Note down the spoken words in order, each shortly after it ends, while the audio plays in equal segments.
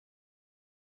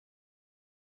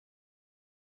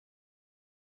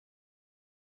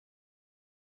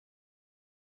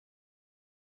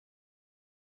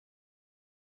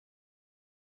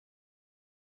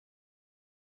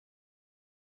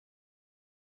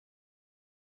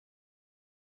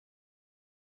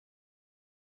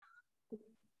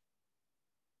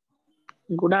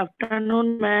Good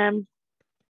afternoon, ma'am.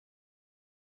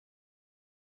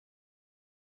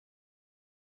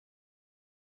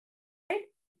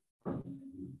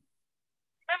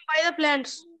 By the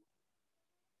plants.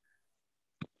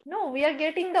 No, we are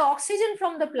getting the oxygen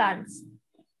from the plants.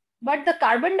 But the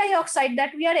carbon dioxide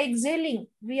that we are exhaling,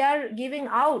 we are giving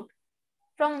out.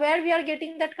 From where we are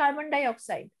getting that carbon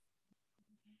dioxide?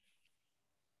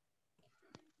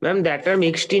 Ma'am, that are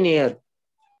mixed in air.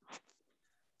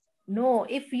 No,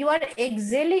 if you are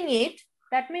exhaling it,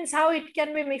 that means how it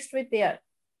can be mixed with air.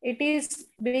 It is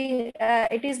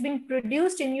being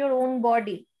produced in your own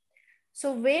body.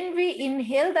 So when we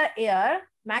inhale the air,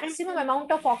 maximum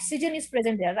amount of oxygen is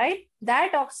present there, right?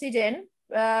 That oxygen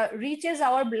reaches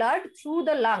our blood through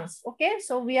the lungs. Okay,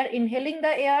 so we are inhaling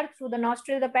the air through the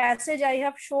nostril. The passage I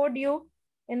have showed you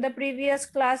in the previous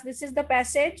class. This is the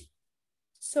passage.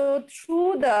 So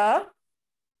through the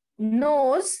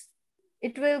nose,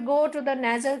 it will go to the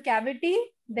nasal cavity,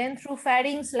 then through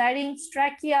pharynx, larynx,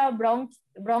 trachea,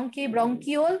 bronchi,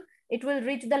 bronchiole, it will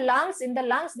reach the lungs. In the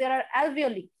lungs, there are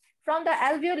alveoli. From the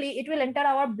alveoli, it will enter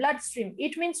our bloodstream.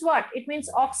 It means what? It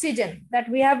means oxygen that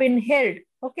we have inhaled.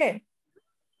 Okay.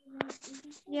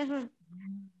 Yes, ma'am.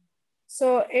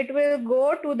 So it will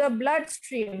go to the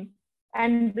bloodstream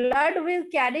and blood will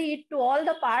carry it to all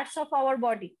the parts of our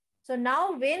body. So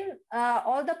now when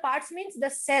all the parts means the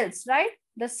cells, right?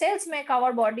 The cells make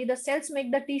our body, the cells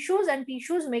make the tissues and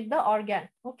tissues make the organ.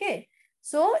 Okay.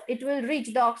 So it will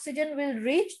reach, the oxygen will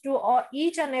reach to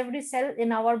each and every cell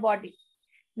in our body.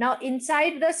 Now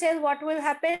inside the cell, what will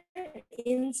happen?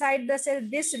 Inside the cell,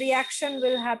 this reaction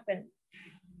will happen.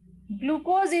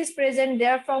 Glucose is present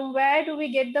there. From where do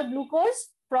we get the glucose?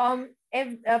 From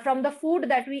the food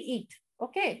that we eat.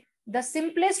 Okay. The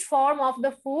simplest form of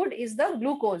the food is the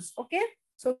glucose. Okay.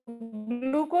 So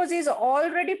glucose is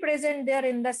already present there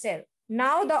in the cell.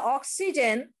 Now the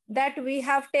oxygen that we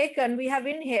have taken, we have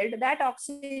inhaled, that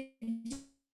oxygen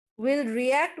will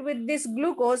react with this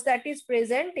glucose that is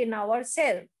present in our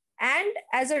cell. And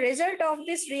as a result of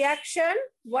this reaction,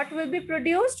 what will be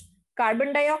produced?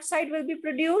 Carbon dioxide will be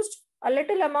produced, a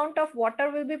little amount of water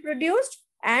will be produced,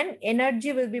 and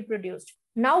energy will be produced.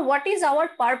 Now, what is our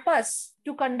purpose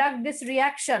to conduct this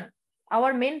reaction?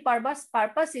 Our main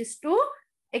purpose is to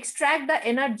extract the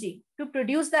energy, to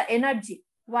produce the energy.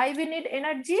 Why we need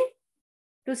energy?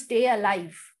 To stay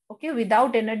alive. Okay,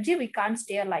 without energy, we can't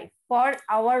stay alive. For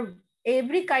our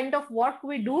every kind of work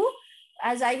we do,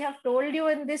 as I have told you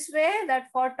in this way, that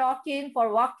for talking,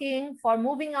 for walking, for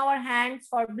moving our hands,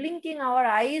 for blinking our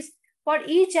eyes, for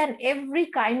each and every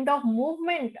kind of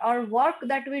movement or work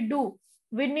that we do,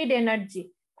 we need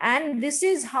energy. And this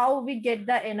is how we get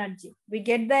the energy. We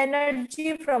get the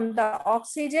energy from the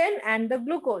oxygen and the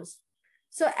glucose.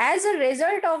 So as a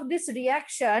result of this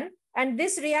reaction, and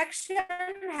this reaction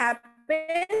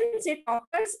happens, it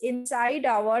occurs inside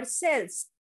our cells.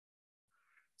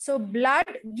 So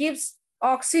blood gives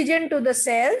oxygen to the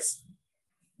cells.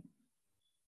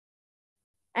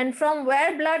 And from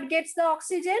where blood gets the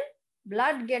oxygen?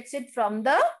 Blood gets it from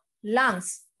the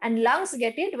lungs. And lungs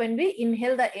get it when we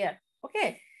inhale the air.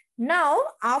 Okay. Now,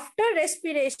 after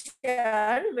respiration,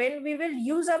 when we will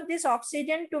use up this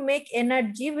oxygen to make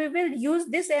energy, we will use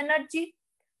this energy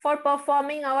for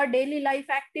performing our daily life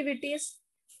activities.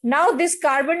 Now, this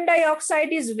carbon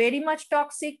dioxide is very much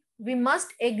toxic. We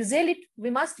must exhale it.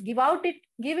 We must give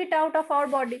it out of our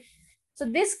body. So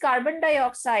this carbon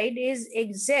dioxide is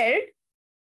exhaled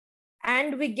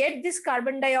and we get this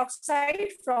carbon dioxide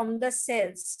from the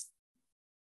cells.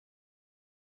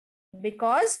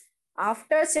 Because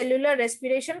after cellular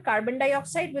respiration, carbon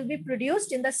dioxide will be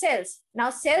produced in the cells. Now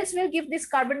cells will give this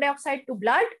carbon dioxide to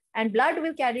blood and blood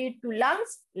will carry it to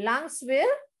lungs. Lungs will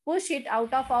push it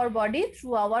out of our body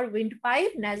through our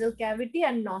windpipe, nasal cavity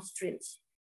and nostrils.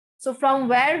 So from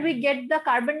where we get the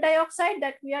carbon dioxide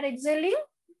that we are exhaling?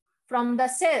 From the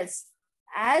cells.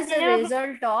 As a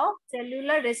result of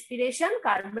cellular respiration,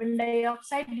 carbon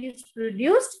dioxide is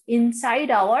produced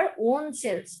inside our own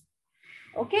cells.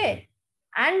 Okay.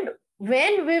 And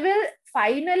when we will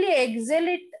finally exhale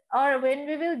it or when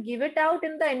we will give it out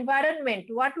in the environment,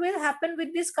 what will happen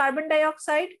with this carbon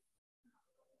dioxide?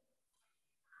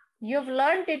 You've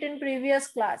learned it in previous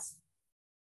class.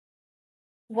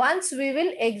 Once we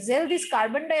will exhale this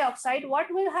carbon dioxide, what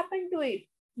will happen to it?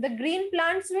 The green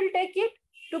plants will take it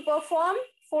to perform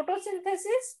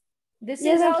photosynthesis. This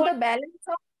is how the balance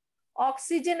of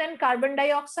oxygen and carbon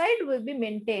dioxide will be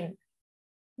maintained.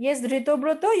 Yes,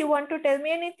 Dhritobrato, you want to tell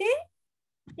me anything?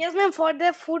 Yes, ma'am, for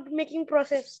the food making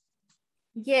process.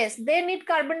 Yes, they need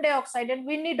carbon dioxide and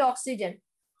we need oxygen.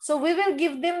 So we will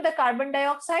give them the carbon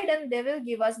dioxide and they will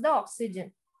give us the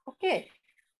oxygen. Okay.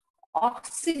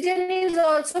 Oxygen is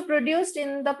also produced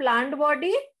in the plant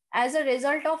body as a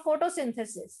result of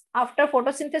photosynthesis. After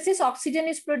photosynthesis, oxygen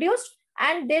is produced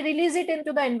and they release it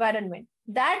into the environment.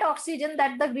 That oxygen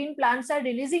that the green plants are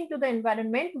releasing to the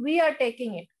environment, we are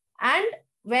taking it. And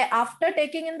where after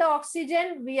taking in the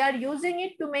oxygen, we are using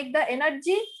it to make the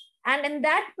energy. And in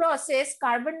that process,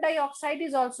 carbon dioxide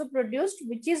is also produced,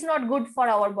 which is not good for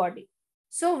our body.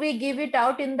 So we give it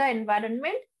out in the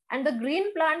environment, and the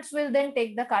green plants will then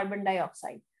take the carbon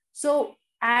dioxide. So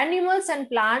animals and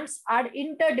plants are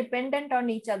interdependent on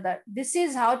each other. This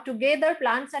is how together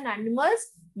plants and animals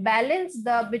balance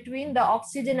between the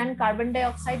oxygen and carbon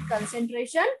dioxide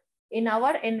concentration in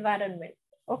our environment.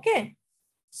 Okay.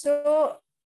 So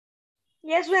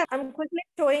Yes, ma'am. I'm quickly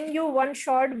showing you one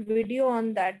short video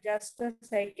on that. Just a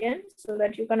second so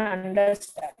that you can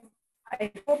understand.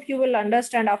 I hope you will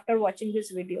understand after watching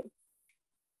this video.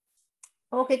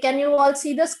 Okay, can you all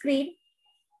see the screen?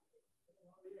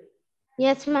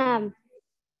 Yes, ma'am.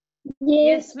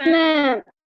 Yes, ma'am.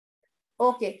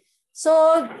 Okay,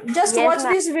 so just Yes, watch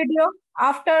ma'am. this video.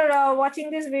 After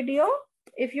watching this video,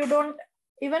 if you don't,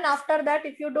 even after that,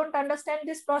 if you don't understand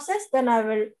this process,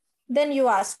 then you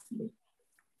ask me.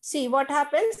 See what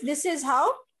happens. This is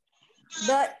how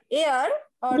the air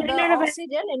or the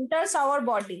oxygen enters our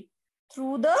body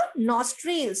through the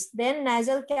nostrils, then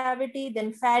nasal cavity,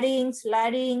 then pharynx,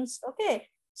 larynx. Okay,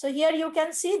 so here you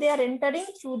can see they are entering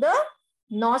through the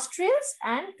nostrils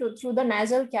and through the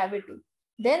nasal cavity.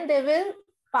 Then they will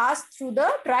pass through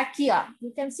the trachea.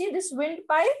 You can see this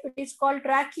windpipe, it is called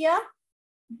trachea.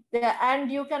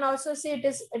 And you can also see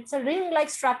it's a ring-like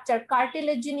structure,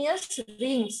 cartilaginous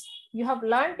rings. You have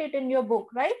learned it in your book,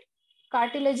 right?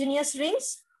 Cartilaginous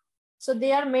rings. So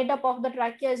they are made up of, the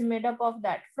trachea is made up of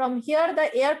that. From here,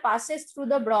 the air passes through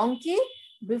the bronchi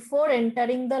before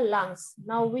entering the lungs.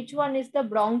 Now, which one is the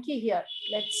bronchi here?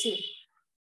 Let's see.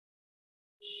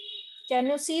 Can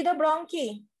you see the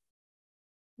bronchi?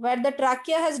 Where the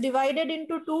trachea has divided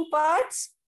into two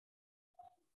parts?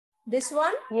 This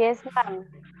one? Yes, ma'am.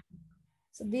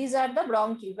 So these are the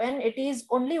bronchi. When it is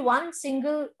only one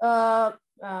single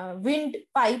wind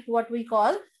pipe, what we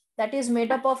call, that is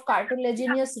made up of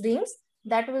cartilaginous rings,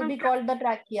 that will be called the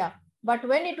trachea. But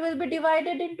when it will be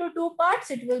divided into two parts,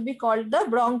 it will be called the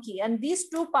bronchi. And these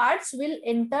two parts will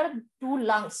enter two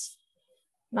lungs.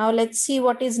 Now let's see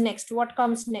what is next. What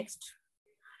comes next?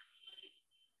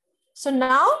 So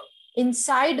now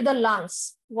inside the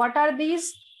lungs, what are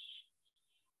these?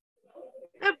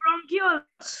 The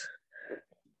bronchioles.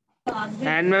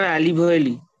 And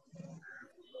alveoli.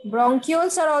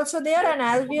 Bronchioles are also there and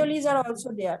alveoli are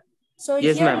also there. So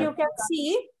Yes, here ma'am. you can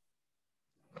see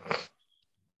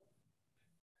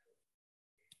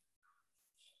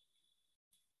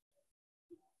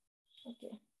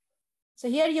okay. So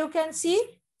here you can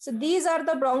see, so these are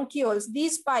the bronchioles,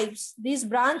 these pipes, these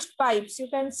branched pipes. You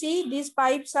can see these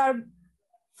pipes are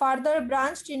further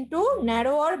branched into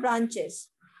narrower branches.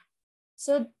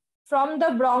 So from the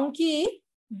bronchi,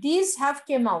 these have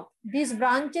came out. These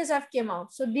branches have came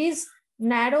out. So these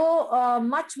narrow,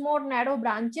 much more narrow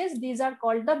branches, these are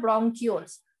called the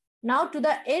bronchioles. Now to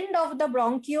the end of the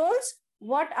bronchioles,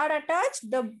 what are attached?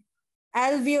 The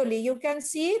alveoli. You can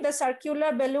see the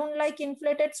circular balloon-like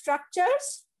inflated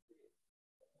structures.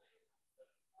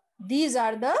 These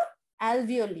are the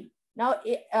alveoli. Now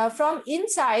from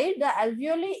inside, the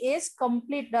alveoli is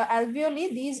complete. The alveoli,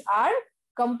 these are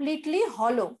completely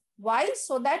hollow. Why?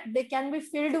 So that they can be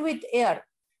filled with air.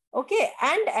 Okay,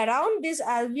 and around this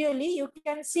alveoli, you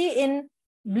can see in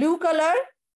blue color,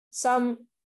 I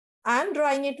am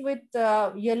drawing it with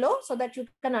yellow so that you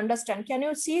can understand. Can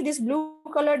you see this blue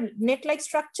colored net-like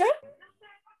structure?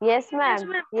 Yes,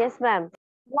 ma'am. Yes, ma'am.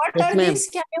 What Yes, are ma'am. these?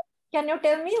 Can you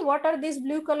tell me what are these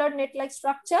blue colored net-like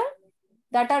structure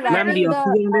that are Ma'am, wrapping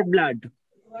deoxygenated blood.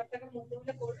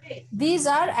 These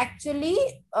are actually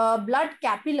blood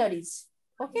capillaries.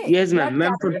 Okay. Yes, Blood ma'am.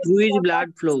 Ma'am, capillaries through which are blood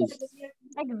flows.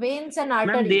 like veins and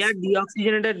Ma'am, they are arteries.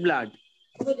 deoxygenated blood.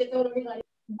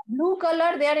 Blue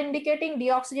color, they are indicating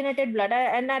deoxygenated blood,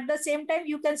 and at the same time,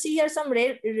 you can see here some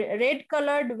red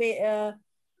colored Yes,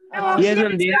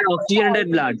 ma'am. They are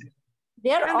oxygenated blood.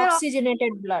 They are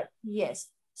oxygenated blood. Yes.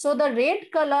 So the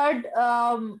red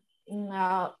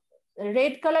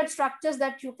colored structures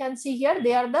that you can see here,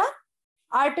 they are the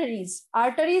arteries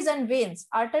and veins.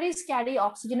 Arteries carry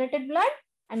oxygenated blood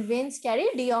and veins carry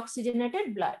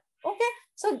deoxygenated blood. Okay.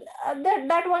 So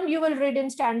that one you will read in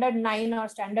standard 9 or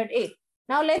standard 8.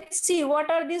 Now let's see what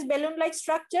are these balloon-like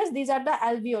structures. These are the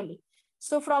alveoli.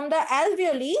 So from the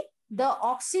alveoli, the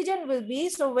oxygen will be,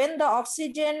 so when the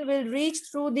oxygen will reach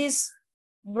through this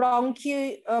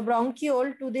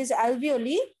bronchiole to this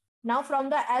alveoli, Now from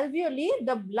the alveoli,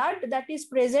 the blood that is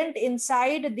present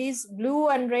inside these blue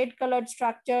and red colored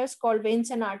structures called veins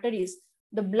and arteries,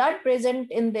 the blood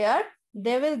present in there,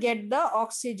 they will get the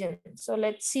oxygen. So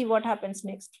let's see what happens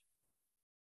next.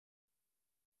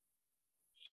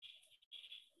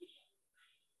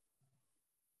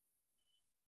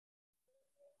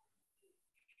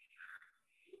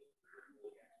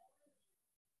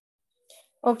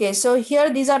 Okay, so here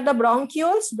these are the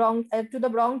bronchioles. To the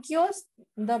bronchioles,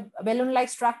 the balloon-like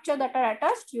structure that are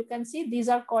attached, you can see these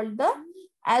are called the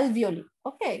alveoli.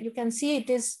 Okay, you can see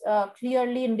it is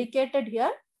clearly indicated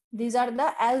here. These are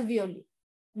the alveoli.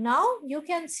 Now you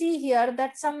can see here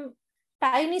that some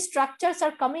tiny structures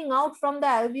are coming out from the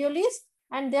alveoles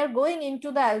and they're going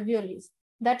into the alveoles.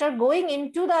 That are going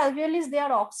into the alveoles, they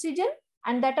are oxygen,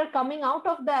 and that are coming out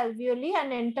of the alveoli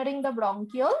and entering the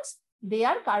bronchioles, they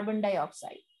are carbon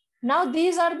dioxide. Now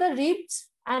these are the ribs,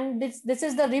 and this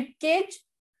is the rib cage.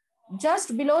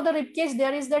 Just below the rib cage,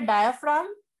 there is the diaphragm.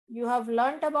 You have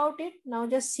learnt about it. Now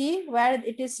just see where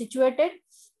it is situated.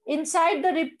 Inside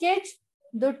the rib cage,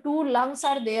 the two lungs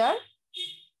are there.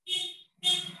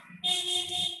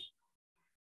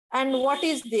 And what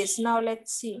is this? Now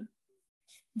let's see.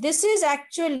 This is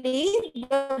actually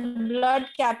the blood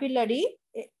capillary,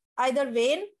 either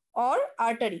vein or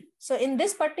artery. So in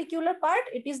this particular part,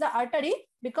 it is the artery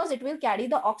because it will carry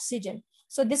the oxygen.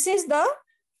 So this is the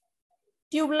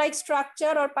tube-like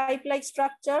structure or pipe-like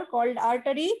structure called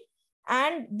artery.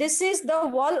 And this is the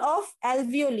wall of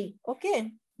alveoli.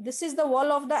 Okay, this is the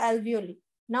wall of the alveoli.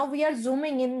 Now we are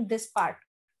zooming in this part.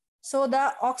 So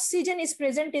the oxygen is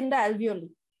present in the alveoli.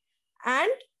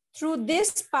 And through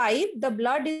this pipe, the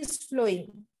blood is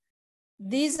flowing.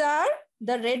 These are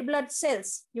the red blood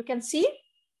cells. You can see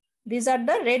these are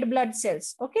the red blood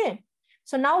cells. Okay.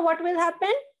 So now what will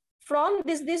happen? From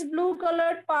this blue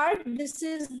colored part, this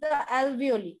is the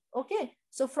alveoli. Okay.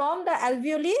 So from the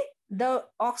alveoli, the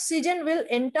oxygen will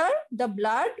enter the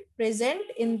blood present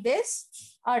in this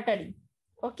artery.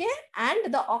 Okay.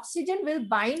 And the oxygen will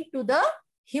bind to the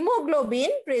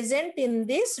hemoglobin present in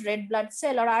this red blood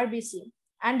cell or RBC.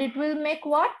 And it will make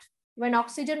what? When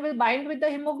oxygen will bind with the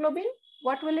hemoglobin,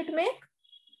 what will it make?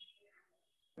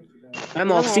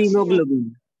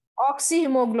 Oxyhemoglobin.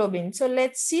 Oxyhemoglobin. So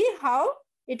let's see how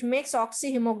it makes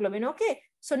oxyhemoglobin. Okay.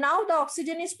 So now the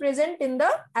oxygen is present in the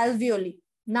alveoli.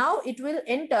 Now it will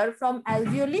enter from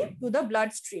alveoli to the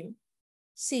bloodstream.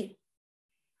 See.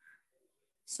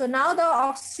 So now the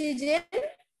oxygen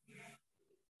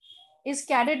is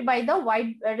carried by the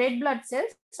red blood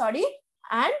cells,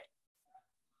 and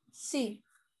see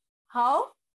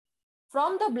how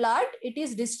from the blood it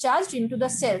is discharged into the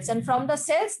cells, and from the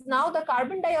cells now the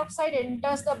carbon dioxide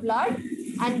enters the blood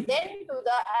and then to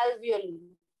the alveoli.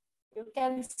 You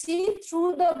can see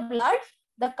through the blood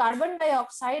the carbon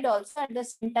dioxide also at the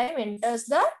same time enters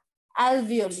the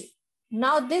alveoli.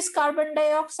 Now this carbon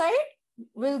dioxide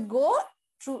will go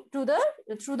through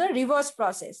the reverse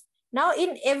process. Now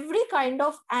in every kind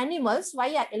of animals,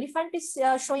 why elephant is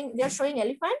showing, they are showing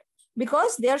elephant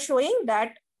because they are showing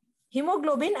that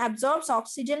hemoglobin absorbs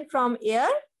oxygen from air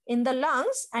in the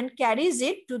lungs and carries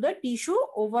it to the tissue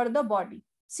over the body.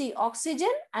 See, oxygen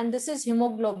and this is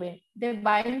hemoglobin. They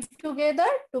bind together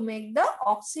to make the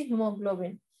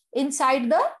oxyhemoglobin inside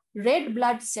the red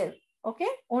blood cell. Okay,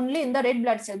 only in the red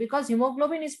blood cell because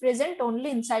hemoglobin is present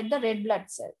only inside the red blood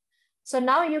cell. So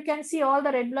now you can see all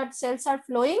the red blood cells are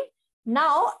flowing.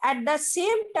 Now at the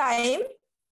same time,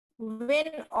 when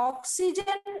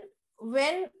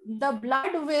the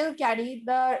blood will carry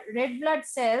the red blood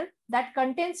cell that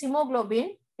contains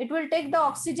hemoglobin, it will take the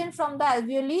oxygen from the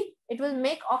alveoli, it will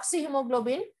make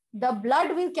oxyhemoglobin, the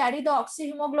blood will carry the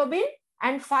oxyhemoglobin,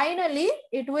 and finally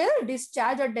it will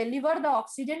discharge or deliver the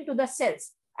oxygen to the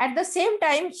cells. At the same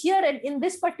time, here in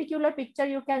this particular picture,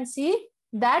 you can see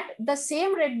that the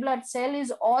same red blood cell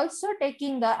is also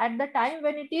taking at the time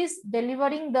when it is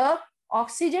delivering the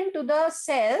oxygen to the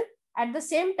cell, at the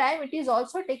same time it is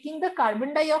also taking the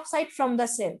carbon dioxide from the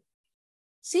cell.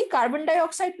 See, carbon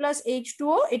dioxide plus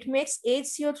H2O, it makes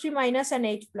HCO3 minus and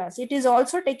H plus. It is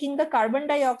also taking the carbon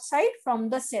dioxide from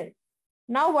the cell.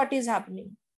 Now what is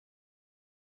happening?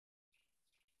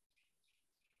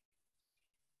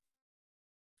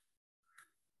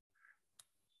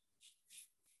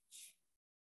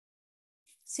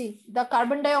 See, the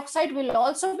carbon dioxide will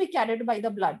also be carried by the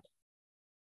blood.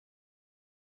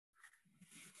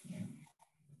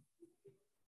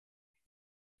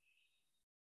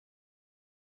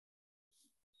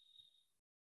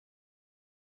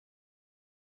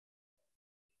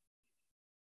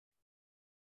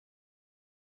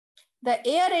 The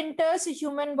air enters a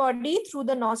human body through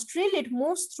the nostril. It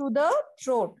moves through the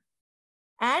throat.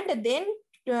 and then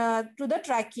to the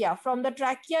trachea. From the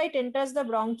trachea, it enters the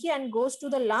bronchi and goes to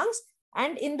the lungs.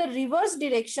 And in the reverse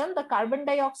direction, the carbon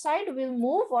dioxide will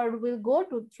move or will go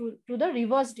to the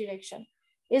reverse direction.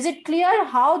 Is it clear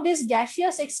how this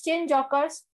gaseous exchange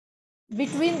occurs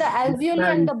between the alveoli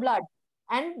and the blood,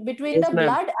 and between the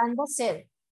blood and the cell?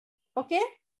 Okay.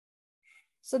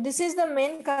 So this is the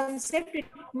main concept. It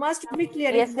must be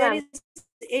clear. Yes, if there ma'am. is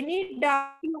any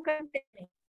doubt, you can tell me.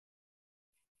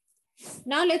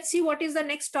 Now let's see what is the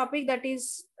next topic that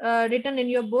is written in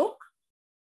your book.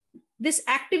 This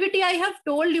activity I have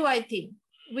told you, I think,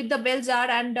 with the bell jar,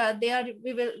 and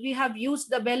we have used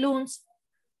the balloons.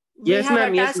 Yes, we have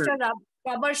ma'am. Yes, attached ma'am.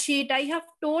 a rubber sheet. I have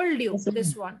told you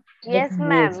this one. Yes,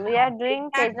 ma'am. We are doing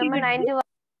page number Activity. 91.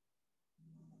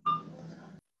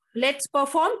 Let's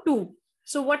perform 2.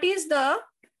 So what is the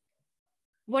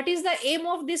aim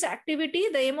of this activity?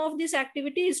 The aim of this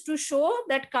activity is to show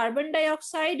that carbon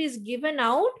dioxide is given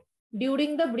out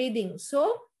during the breathing.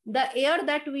 So the air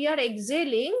that we are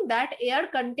exhaling, that air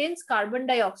contains carbon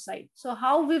dioxide. So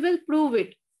how we will prove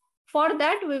it? For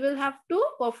that, we will have to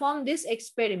perform this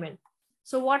experiment.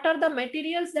 So what are the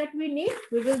materials that we need?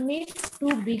 We will need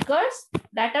 2 beakers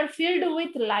that are filled with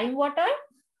lime water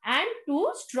and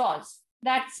 2 straws.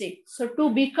 That's it. So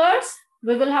 2 beakers,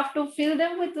 we will have to fill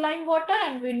them with lime water,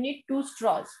 and we need 2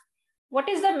 straws. What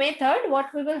is the method?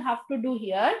 What we will have to do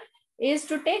here is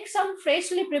to take some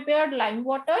freshly prepared lime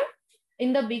water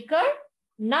in the beaker.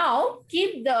 Now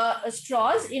keep the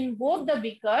straws in both the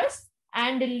beakers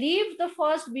and leave the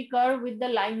first beaker with the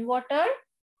lime water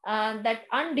that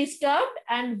undisturbed,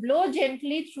 and blow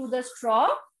gently through the straw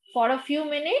for a few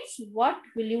minutes. What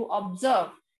will you observe?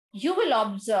 You will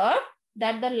observe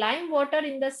that the lime water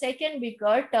in the second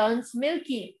beaker turns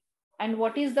milky. And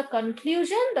what is the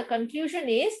conclusion? The conclusion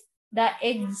is the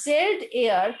exhaled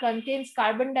air contains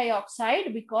carbon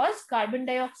dioxide, because carbon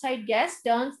dioxide gas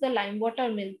turns the lime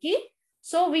water milky.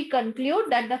 So we conclude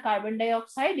that the carbon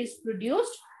dioxide is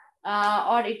produced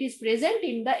or it is present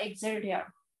in the exhaled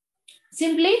air.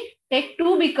 Simply take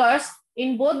 2 beakers.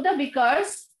 In both the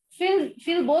beakers,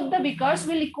 fill both the beakers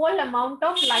with equal amount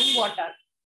of lime water.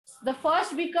 The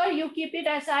first beaker, you keep it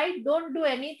aside. Don't do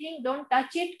anything. Don't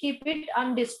touch it. Keep it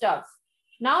undisturbed.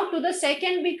 Now to the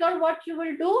second beaker, what you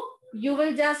will do? You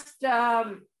will just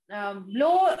blow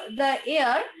the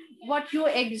air, what you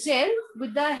exhale,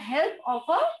 with the help of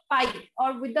a pipe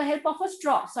or with the help of a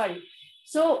straw. Sorry.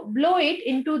 So blow it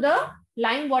into the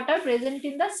lime water present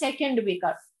in the second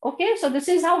beaker. Okay. So this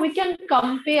is how we can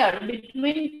compare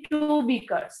between 2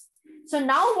 beakers. So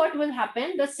now what will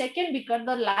happen? The second beaker,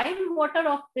 the lime water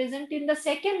present in the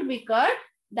second beaker,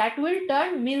 that will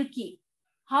turn milky.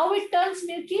 How it turns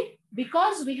milky?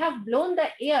 Because we have blown the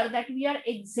air that we are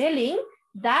exhaling,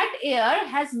 that air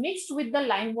has mixed with the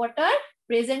lime water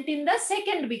present in the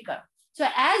second beaker. So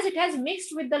as it has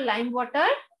mixed with the lime water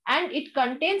and it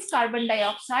contains carbon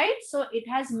dioxide, so it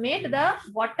has made the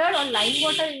water or lime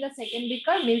water in the second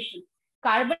beaker milky.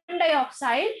 Carbon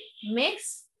dioxide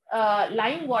makes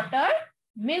lime water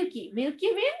milky. Milky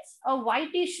means a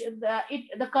whitish,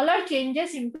 the color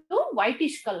changes into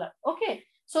whitish color. Okay.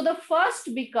 So the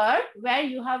first beaker where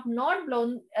you have not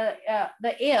blown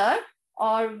the air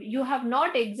or you have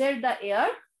not exhaled the air,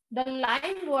 the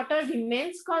lime water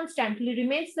remains constantly,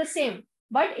 remains the same.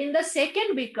 But in the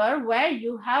second beaker where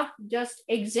you have just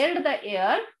exhaled the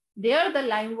air, there the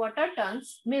lime water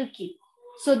turns milky.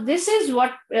 So this is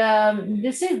what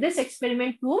this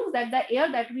experiment proves, that the air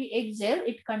that we exhale,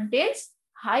 it contains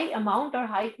high amount or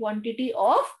high quantity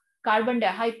of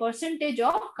high percentage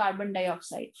of carbon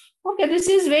dioxide. Okay, this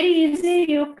is very easy.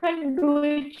 You can do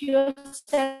it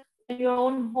yourself in your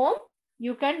own home.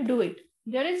 You can do it.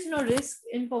 There is no risk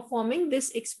in performing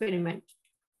this experiment.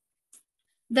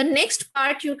 The next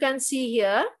part you can see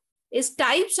here is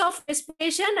types of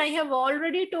respiration. I have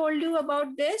already told you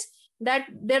about this, that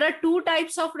there are 2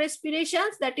 types of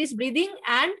respirations, that is breathing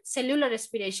and cellular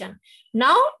respiration.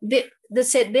 Now, there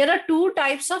are 2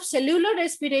 types of cellular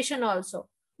respiration also.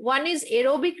 One is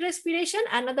aerobic respiration,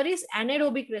 another is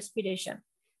anaerobic respiration.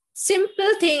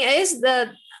 Simple thing is,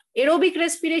 the aerobic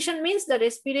respiration means the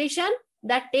respiration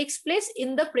that takes place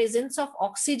in the presence of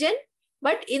oxygen,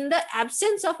 but in the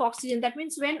absence of oxygen. That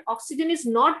means when oxygen is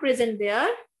not present there,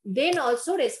 then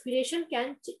also respiration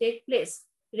can take place.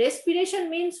 Respiration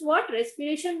means what?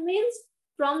 Respiration means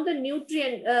from the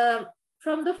nutrient,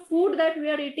 from the food that we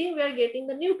are eating, we are getting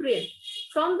the nutrients.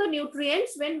 From the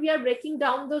nutrients, when we are breaking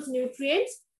down those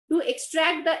nutrients to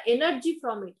extract the energy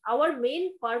from it. Our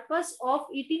main purpose of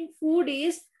eating food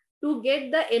is to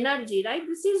get the energy, right?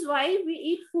 This is why we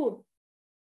eat food.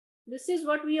 This is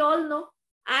what we all know.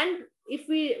 And if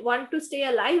we want to stay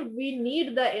alive, we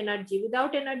need the energy.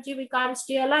 Without energy, we can't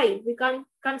stay alive. We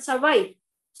can't survive.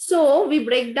 So we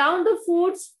break down the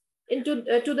foods into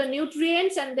to the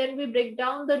nutrients, and then we break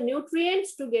down the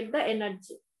nutrients to get the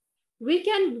energy. We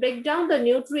can break down the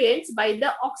nutrients by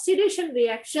the oxidation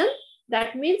reaction.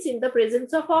 That means in the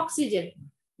presence of oxygen.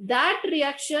 That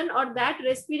reaction or that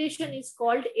respiration is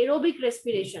called aerobic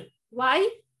respiration. Why?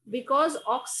 Because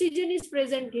oxygen is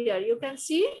present here. You can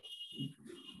see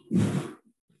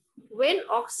when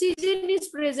oxygen is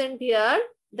present here,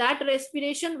 that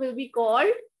respiration will be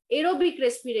called aerobic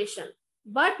respiration.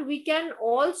 But we can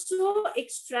also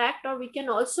extract or we can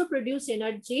also produce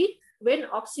energy when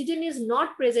oxygen is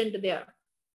not present there.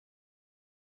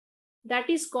 That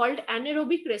is called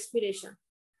anaerobic respiration.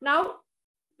 Now,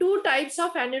 two types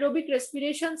of anaerobic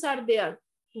respirations are there.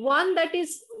 One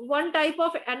type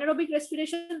of anaerobic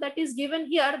respiration that is given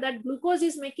here, that glucose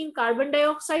is making carbon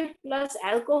dioxide plus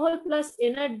alcohol plus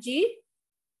energy.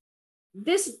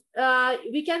 This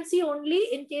we can see only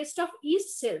in case of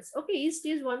yeast cells. Okay, yeast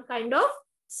is one kind of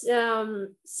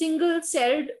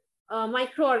single-celled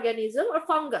microorganism or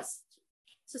fungus.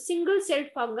 So single-celled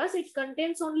fungus, it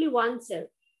contains only one cell.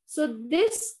 So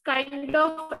this kind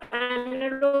of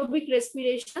anaerobic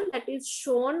respiration that is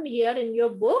shown here in your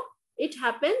book, it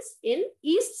happens in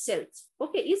yeast cells.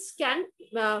 Okay, yeast can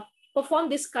perform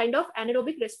this kind of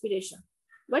anaerobic respiration.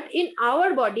 But in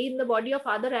our body, in the body of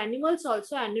other animals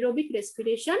also, anaerobic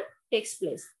respiration takes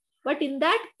place. But in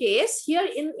that case, here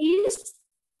in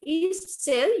yeast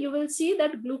cell, you will see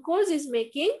that glucose is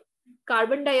making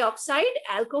carbon dioxide,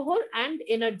 alcohol, and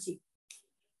energy.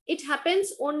 It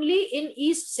happens only in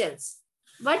yeast cells.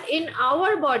 But in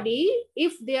our body,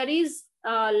 if there is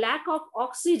a lack of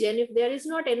oxygen, if there is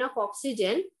not enough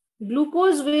oxygen,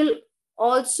 glucose will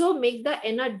also make the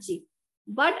energy.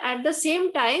 But at the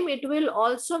same time, it will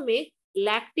also make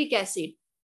lactic acid.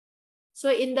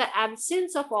 So in the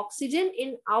absence of oxygen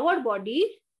in our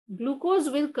body, glucose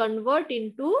will convert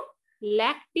into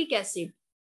lactic acid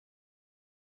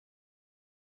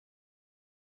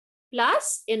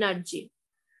plus energy.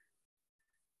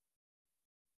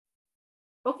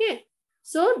 Okay,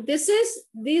 so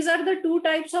these are the two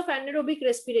types of anaerobic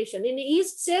respiration. In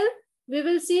yeast cell, we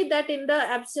will see that in the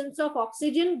absence of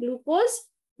oxygen, glucose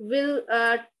will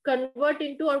convert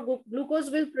into, or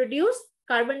glucose will produce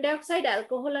carbon dioxide,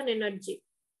 alcohol, and energy.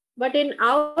 But in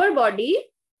our body,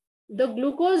 the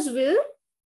glucose will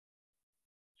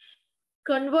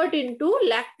convert into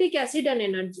lactic acid and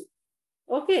energy.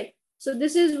 Okay, so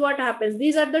this is what happens.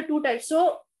 These are the two types.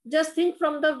 So just think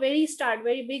from the very start,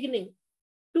 very beginning.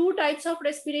 Two types of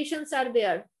respirations are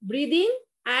there: breathing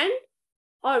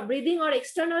or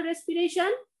external respiration,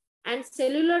 and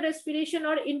cellular respiration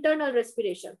or internal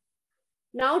respiration.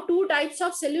 Now, two types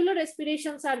of cellular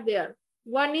respirations are there.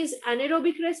 One is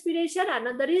anaerobic respiration,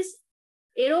 another is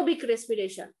aerobic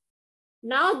respiration.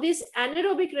 Now, this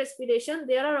anaerobic respiration,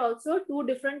 there are also two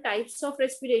different types of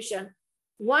respiration.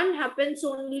 One happens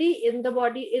only in the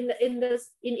body, in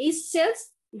yeast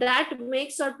cells, that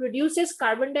makes or produces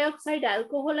carbon dioxide,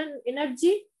 alcohol, and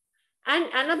energy. And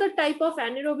another type of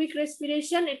anaerobic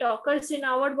respiration, it occurs in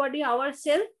our body, our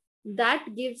cell, that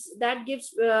gives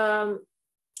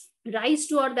rise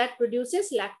to, or that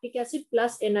produces lactic acid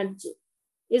plus energy.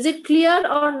 Is it clear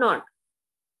or not?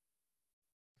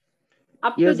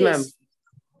 Up Yes, to ma'am. this.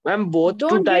 Ma'am, both Don't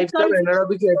two get types of confused.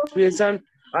 anaerobic respiration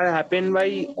are happen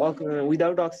by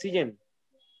without oxygen.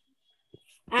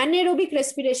 Anaerobic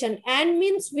respiration, an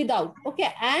means without. Okay,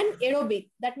 anaerobic,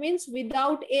 that means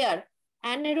without air.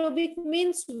 Anaerobic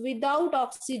means without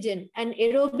oxygen, and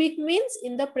aerobic means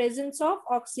in the presence of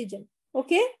oxygen.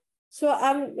 Okay, so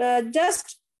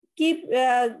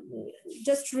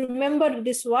just remember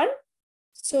this one.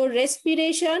 So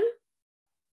respiration,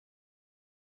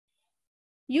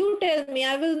 you tell me,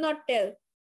 I will not tell.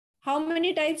 How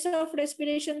many types of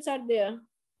respirations are there?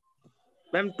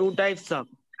 Ma'am, two types of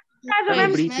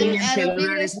Ma'am, breathing and cellular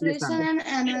Aerobic respiration. respiration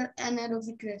and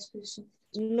anaerobic respiration.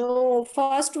 No,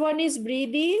 first one is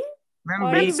breathing Ma'am,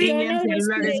 or breathing and external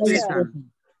cellular respiration.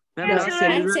 respiration. Ma'am, Yes, now ma'am.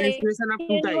 cellular And respiration of two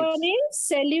second types. one is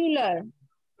cellular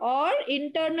or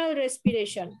internal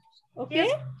respiration. Okay.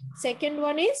 Yes. Second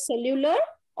one is cellular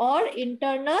or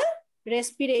internal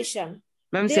respiration.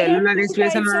 Ma'am, There are cellular two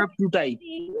respiration types are of of two types.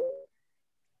 breathing.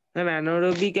 Ma'am,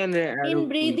 anaerobic and In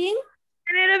breathing,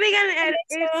 Anaerobic and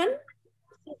inhalation.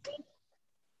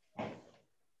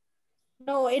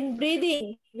 No, in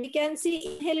breathing, we can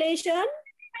see inhalation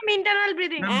internal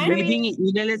breathing. Ma'am, and breathing,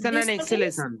 inhalation and this one is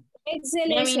exhalation.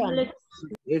 exhalation.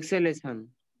 Exhalation.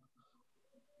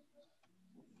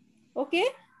 Okay,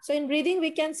 so in breathing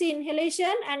we can see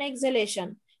inhalation and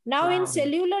exhalation. Now in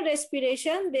cellular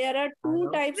respiration, there are two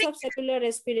types of cellular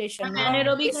respiration. One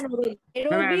Anaerobic is and aerobic.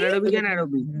 Anaerobic and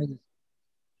aerobic.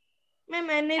 Ma'am,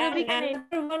 and anaerobic and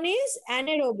another one is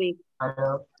anaerobic.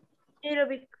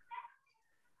 aerobic.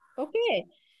 Okay.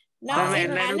 Now Ma'am,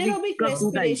 in anaerobic का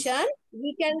two types. respiration,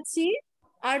 we can see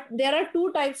there are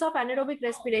two types of anaerobic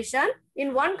respiration.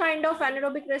 In one kind of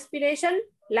anaerobic respiration,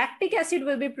 lactic acid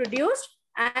will be produced,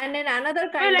 and in another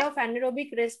kind of anaerobic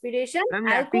respiration, Ma'am,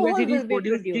 lactic alcohol acid is will be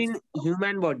produced produced. in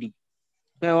human body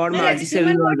or Yes,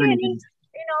 human multicellular body and organisms.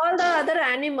 in all the other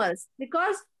animals,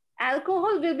 because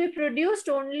alcohol will be produced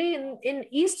only in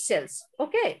yeast cells,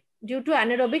 okay, due to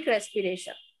anaerobic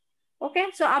respiration. Okay,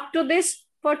 so up to this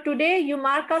for today, you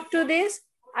mark up to this.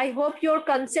 I hope your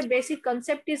basic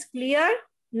concept is clear.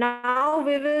 Now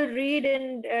we will read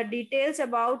in details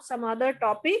about some other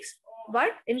topics, but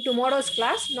in tomorrow's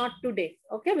class, not today.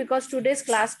 Okay, because today's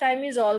class time is all